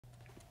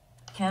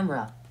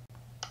Camera.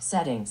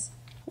 Settings.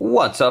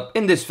 What's up?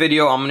 In this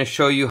video, I'm going to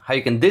show you how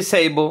you can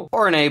disable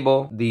or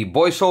enable the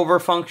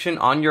VoiceOver function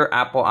on your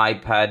Apple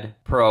iPad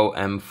Pro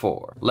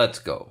M4. Let's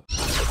go.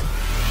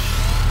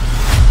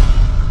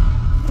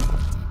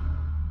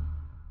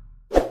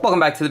 Welcome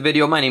back to the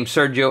video. My name's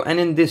Sergio, and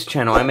in this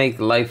channel I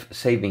make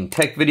life-saving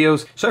tech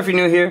videos. So if you're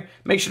new here,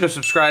 make sure to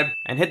subscribe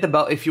and hit the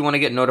bell if you want to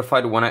get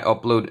notified when I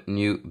upload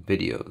new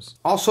videos.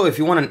 Also, if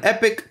you want an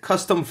epic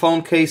custom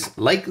phone case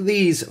like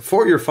these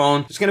for your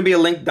phone, there's going to be a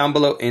link down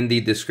below in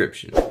the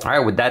description. All right,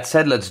 with that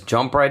said, let's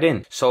jump right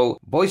in. So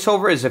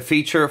VoiceOver is a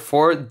feature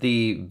for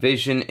the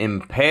vision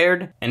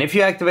impaired, and if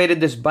you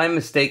activated this by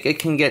mistake, it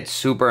can get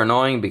super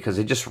annoying because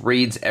it just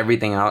reads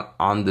everything out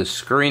on the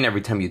screen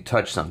every time you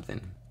touch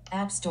something.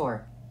 App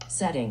Store.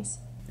 Settings.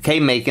 Okay,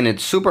 making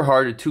it super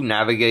hard to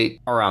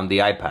navigate around the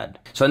iPad.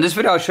 So in this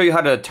video, I'll show you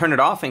how to turn it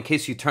off in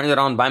case you turned it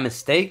on by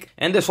mistake.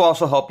 And this will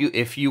also help you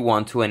if you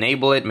want to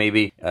enable it.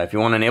 Maybe if you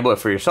want to enable it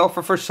for yourself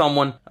or for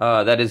someone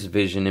that is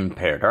vision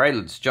impaired. All right,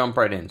 let's jump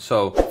right in.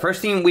 So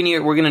first thing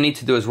we're going to need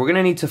to do is we're going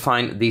to need to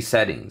find the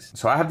settings.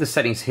 So I have the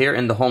settings here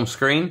in the home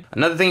screen.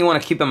 Another thing you want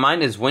to keep in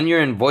mind is when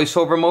you're in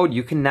VoiceOver mode,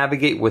 you can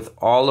navigate with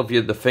all of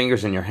the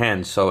fingers in your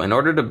hands. So in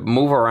order to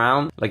move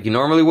around like you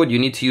normally would, you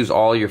need to use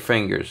all your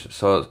fingers.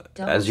 So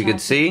as you can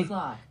see,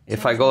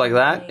 if I go like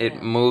that,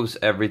 it moves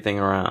everything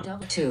around.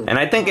 And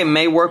I think it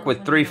may work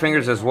with 3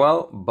 fingers as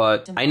well,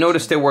 but I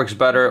noticed it works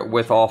better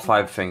with all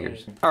 5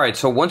 fingers. Alright,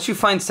 so once you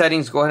find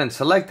settings, go ahead and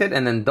select it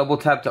and then double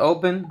tap to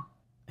open.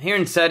 Here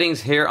in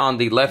settings, here on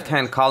the left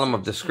hand column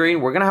of the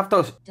screen, we're going to have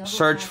to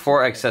search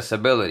for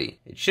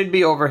accessibility. It should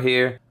be over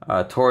here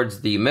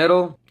towards the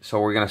middle. So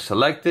we're going to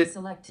select it,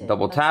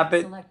 double tap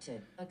it.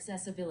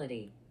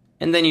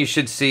 And then you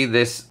should see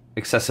this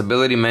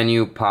accessibility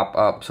menu pop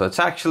up. So it's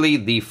actually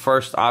the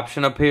first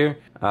option up here.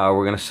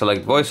 We're going to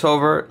select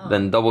VoiceOver,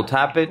 then double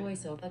tap it.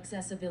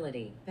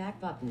 Accessibility, back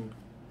button.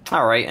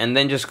 Alright, and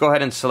then just go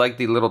ahead and select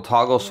the little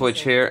toggle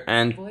switch here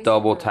and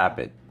double tap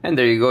it. And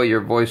there you go,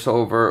 your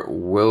VoiceOver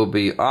will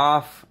be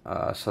off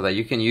so that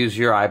you can use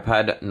your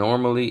iPad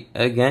normally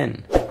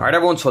again. Alright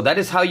everyone, so that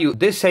is how you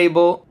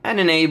disable and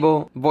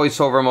enable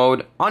VoiceOver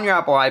mode on your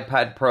Apple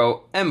iPad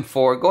Pro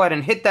M4. Go ahead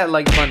and hit that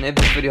like button if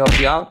this video helped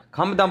you out.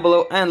 Comment down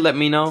below and let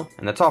me know.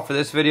 And that's all for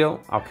this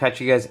video. I'll catch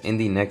you guys in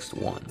the next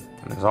one.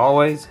 And as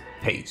always,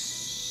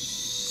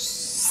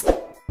 peace.